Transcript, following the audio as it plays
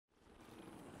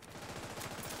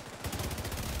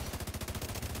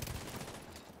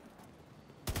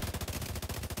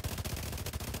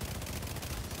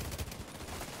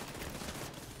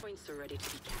scouts are ready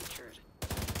to be captured.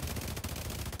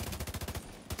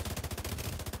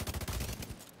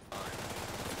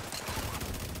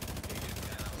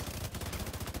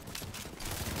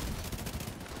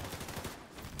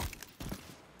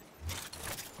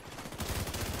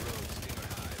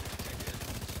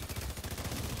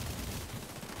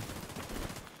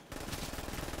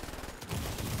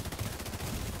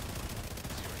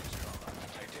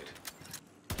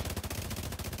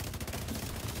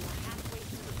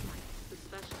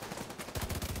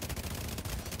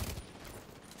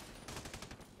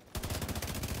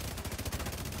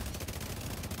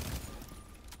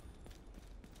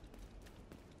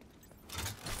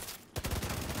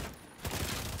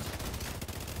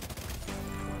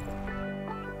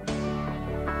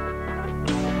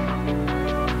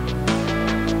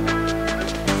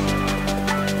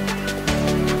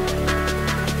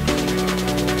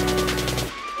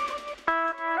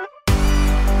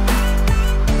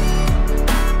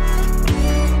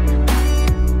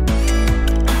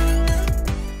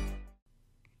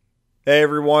 Hey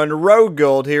everyone,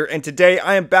 RogueGold here, and today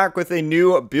I am back with a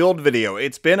new build video.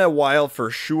 It's been a while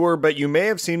for sure, but you may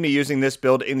have seen me using this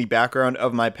build in the background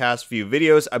of my past few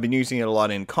videos. I've been using it a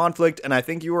lot in Conflict, and I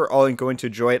think you are all going to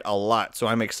enjoy it a lot, so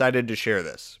I'm excited to share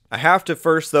this. I have to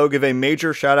first, though, give a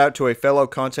major shout out to a fellow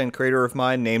content creator of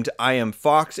mine named I Am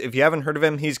Fox. If you haven't heard of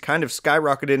him, he's kind of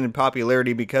skyrocketed in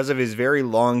popularity because of his very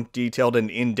long, detailed,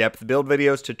 and in-depth build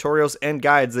videos, tutorials, and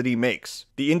guides that he makes.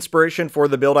 The inspiration for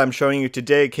the build I'm showing you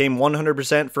today came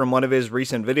 100% from one of his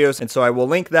recent videos, and so I will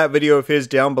link that video of his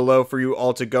down below for you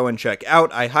all to go and check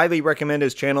out. I highly recommend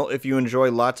his channel if you enjoy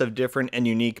lots of different and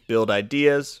unique build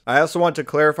ideas. I also want to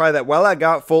clarify that while I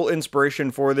got full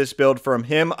inspiration for this build from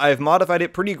him, I've modified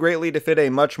it pretty greatly to fit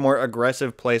a much more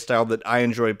aggressive playstyle that I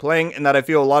enjoy playing and that I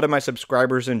feel a lot of my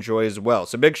subscribers enjoy as well.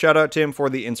 So big shout out to him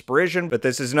for the inspiration, but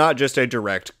this is not just a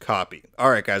direct copy.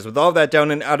 Alright guys, with all that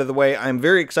down and out of the way, I'm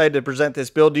very excited to present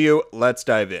this build to you. Let's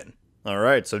dive in.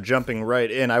 Alright, so jumping right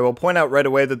in, I will point out right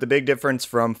away that the big difference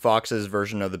from Fox's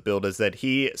version of the build is that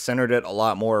he centered it a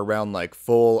lot more around like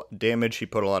full damage. He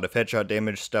put a lot of headshot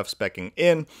damage stuff speccing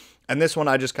in. And this one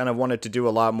I just kind of wanted to do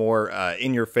a lot more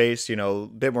in your face, you know, a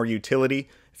bit more utility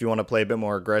if you want to play a bit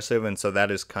more aggressive, and so that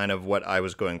is kind of what I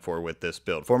was going for with this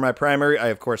build. For my primary, I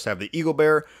of course have the Eagle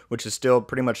Bear, which is still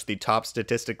pretty much the top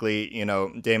statistically, you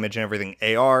know, damage and everything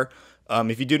AR.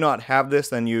 If you do not have this,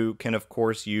 then you can of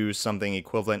course use something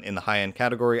equivalent in the high-end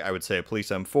category. I would say a Police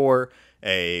M4,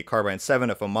 a Carbine 7,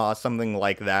 a FAMAS, something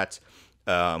like that.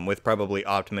 With probably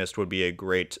Optimist would be a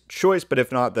great choice, but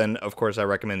if not, then of course I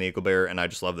recommend the Eagle Bear, and I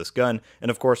just love this gun. And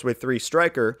of course with 3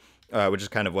 Striker, which is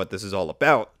kind of what this is all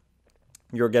about,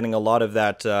 you're getting a lot of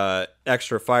that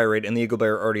extra fire rate, and the Eagle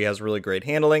Bear already has really great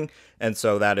handling, and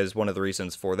so that is one of the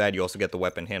reasons for that. You also get the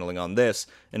weapon handling on this,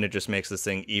 and it just makes this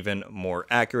thing even more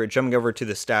accurate. Jumping over to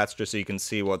the stats just so you can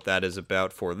see what that is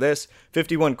about for this.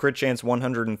 51 crit chance,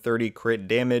 130 crit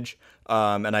damage,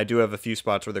 and I do have a few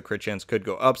spots where the crit chance could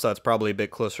go up, so that's probably a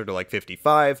bit closer to like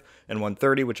 55 and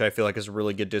 130, which I feel like is a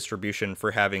really good distribution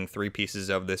for having 3 pieces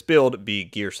of this build be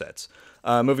gear sets.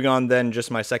 Moving on then,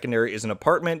 just my secondary is an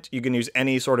apartment. You can use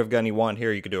any sort of gun you want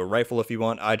here. You could do a rifle if you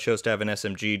want. I chose to have an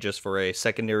SMG just for a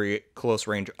secondary close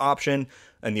range option,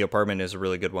 and the apartment is a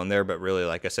really good one there, but really,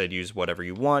 like I said, use whatever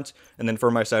you want. And then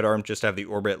for my sidearm, just have the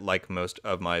Orbit like most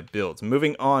of my builds.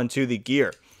 Moving on to the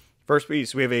gear. First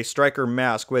piece, we have a Striker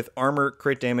Mask with armor,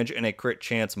 crit damage, and a crit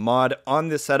chance mod. On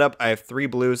this setup, I have 3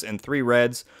 blues and 3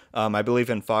 reds. I believe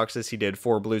in Fox's he did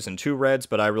 4 blues and 2 reds,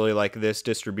 but I really like this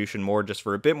distribution more just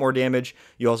for a bit more damage.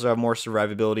 You also have more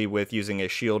survivability with using a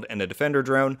shield and a defender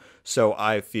drone, so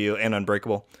I feel, and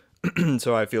unbreakable.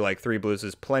 So I feel like 3 blues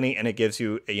is plenty, and it gives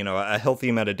you, you know, a healthy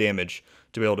amount of damage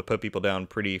to be able to put people down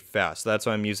pretty fast. That's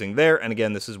what I'm using there, and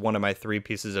again, this is one of my 3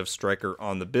 pieces of Striker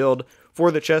on the build. For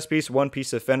the chest piece, 1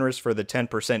 piece of Fenris for the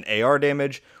 10% AR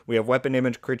damage. We have weapon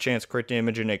damage, crit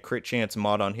damage, and a crit chance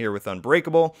mod on here with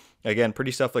Unbreakable. Again,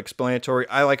 pretty self-explanatory.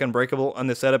 I like Unbreakable on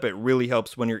this setup. It really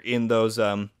helps when you're in those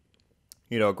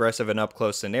you know, aggressive and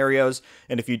up-close scenarios.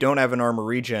 And if you don't have an armor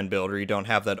regen build, or you don't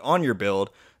have that on your build,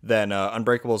 then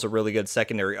Unbreakable is a really good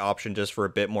secondary option just for a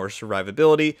bit more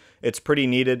survivability. It's pretty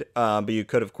needed, but you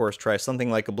could, of course, try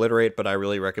something like Obliterate, but I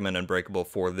really recommend Unbreakable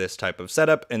for this type of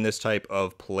setup and this type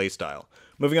of playstyle.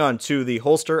 Moving on to the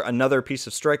holster, another piece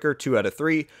of Striker, 2 out of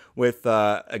 3, with,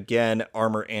 again,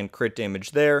 armor and crit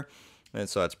damage there. And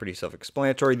so that's pretty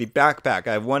self-explanatory. The backpack,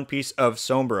 I have 1 piece of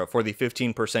Sombra for the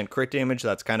 15% crit damage.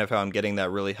 That's kind of how I'm getting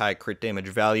that really high crit damage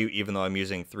value, even though I'm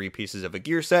using 3 pieces of a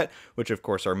gear set, which of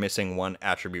course are missing 1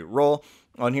 attribute roll.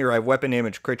 On here I have weapon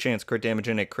damage, crit chance, crit damage,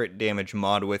 and a crit damage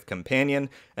mod with companion.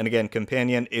 And again,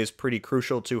 companion is pretty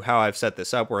crucial to how I've set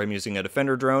this up, where I'm using a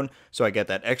defender drone, so I get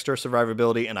that extra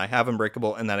survivability and I have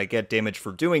unbreakable, and then I get damage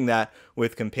for doing that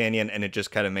with companion, and it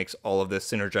just kind of makes all of this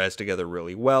synergize together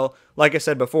really well. Like I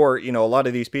said before, you know, a lot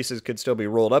of these pieces could still be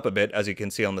rolled up a bit, as you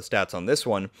can see on the stats on this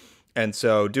one. And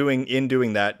so doing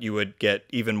that, you would get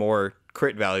even more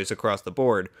crit values across the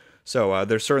board. So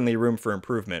there's certainly room for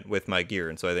improvement with my gear,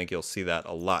 and so I think you'll see that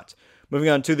a lot. Moving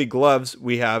on to the gloves,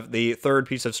 we have the third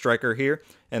piece of striker here,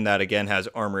 and that again has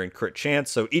armor and crit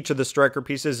chance. So each of the striker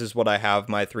pieces is what I have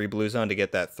my 3 blues on to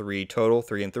get that 3 total,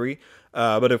 3 and 3.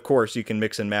 But of course, you can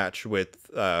mix and match with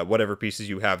whatever pieces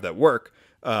you have that work.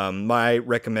 My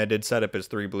recommended setup is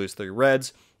 3 blues, 3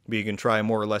 reds. But you can try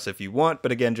more or less if you want,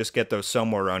 but again, just get those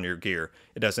somewhere on your gear.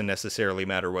 It doesn't necessarily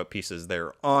matter what pieces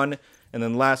they're on. And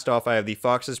then last off, I have the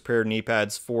Fox's Prayer knee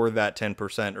pads for that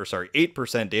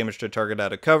 8% damage to target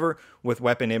out of cover with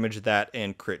weapon damage, that,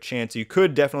 and crit chance. You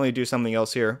could definitely do something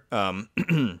else here.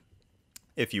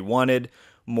 If you wanted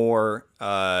more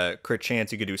crit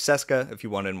chance, you could do Seska. If you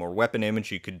wanted more weapon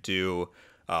damage, you could do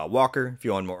Walker. If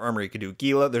you want more armor, you could do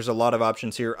Gila. There's a lot of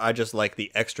options here. I just like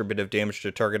the extra bit of damage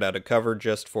to target out of cover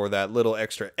just for that little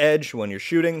extra edge when you're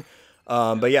shooting.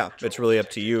 But yeah, it's really up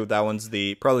to you. That one's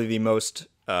probably the most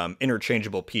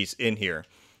interchangeable piece in here.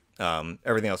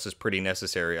 Everything else is pretty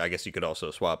necessary. I guess you could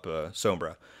also swap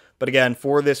Sombra. But again,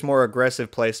 for this more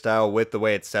aggressive playstyle with the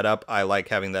way it's set up, I like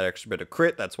having that extra bit of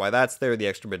crit. That's why that's there, the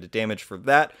extra bit of damage for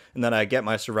that. And then I get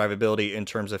my survivability in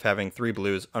terms of having 3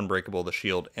 blues, unbreakable, the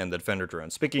shield, and the defender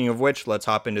drone. Speaking of which, let's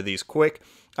hop into these quick.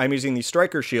 I'm using the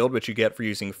striker shield, which you get for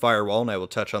using firewall, and I will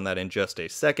touch on that in just a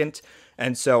second.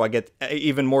 And so I get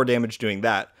even more damage doing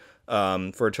that.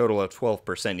 For a total of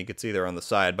 12%, you can see there on the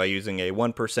side, by using a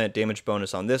 1% damage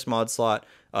bonus on this mod slot,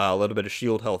 a little bit of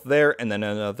shield health there, and then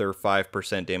another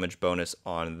 5% damage bonus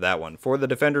on that one. For the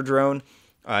defender drone,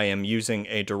 I am using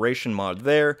a duration mod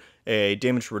there, a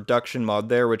damage reduction mod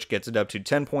there, which gets it up to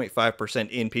 10.5%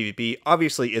 in PvP.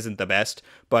 Obviously isn't the best,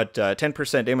 but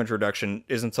 10% damage reduction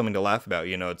isn't something to laugh about.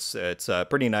 You know, it's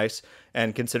pretty nice,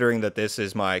 and considering that this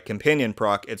is my companion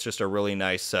proc, it's just a really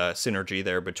nice synergy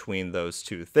there between those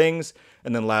two things.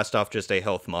 And then last off, just a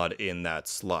health mod in that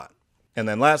slot. And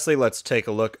then lastly, let's take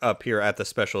a look up here at the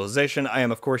specialization. I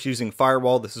am, of course, using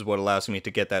Firewall. This is what allows me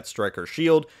to get that Striker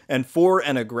Shield. And for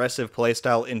an aggressive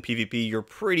playstyle in PvP, you're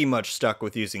pretty much stuck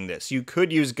with using this. You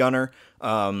could use Gunner,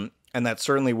 and that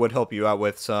certainly would help you out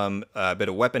with some bit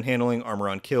of weapon handling, armor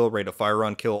on kill, rate of fire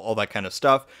on kill, all that kind of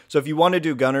stuff. So if you want to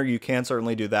do Gunner, you can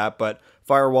certainly do that, but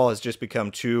Firewall has just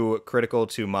become too critical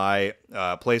to my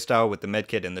playstyle with the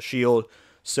medkit and the shield.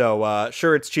 So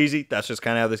sure, it's cheesy. That's just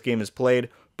kind of how this game is played.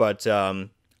 But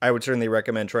I would certainly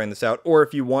recommend trying this out. Or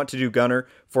if you want to do Gunner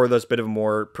for those bit of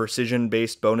more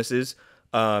precision-based bonuses,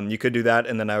 you could do that.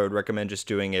 And then I would recommend just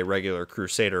doing a regular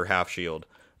Crusader half shield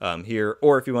here.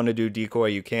 Or if you want to do Decoy,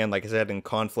 you can. Like I said, in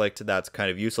Conflict, that's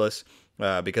kind of useless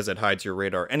because it hides your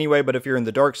radar anyway. But if you're in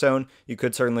the Dark Zone, you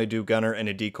could certainly do Gunner and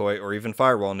a Decoy, or even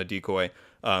Firewall and a Decoy,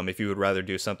 if you would rather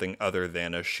do something other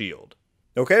than a shield.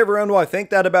 Okay, everyone, well, I think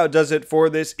that about does it for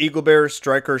this Eagle Bear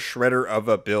Striker Shredder of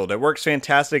a build. It works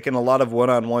fantastic in a lot of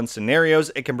one-on-one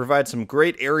scenarios. It can provide some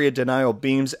great area denial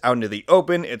beams out into the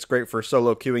open. It's great for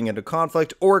solo queuing into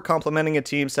Conflict or complementing a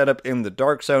team setup in the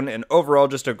Dark Zone, and overall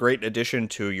just a great addition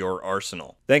to your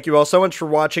arsenal. Thank you all so much for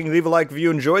watching. Leave a like if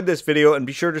you enjoyed this video, and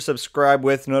be sure to subscribe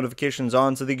with notifications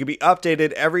on so that you can be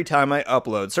updated every time I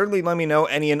upload. Certainly let me know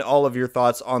any and all of your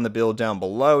thoughts on the build down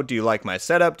below. Do you like my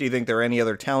setup? Do you think there are any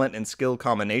other talent and skill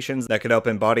combinations that could help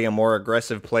embody a more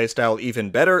aggressive playstyle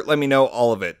even better? Let me know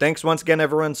all of it. Thanks once again,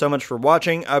 everyone, so much for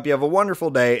watching. I hope you have a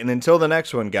wonderful day, and until the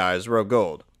next one, guys,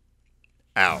 RogueGold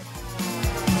out.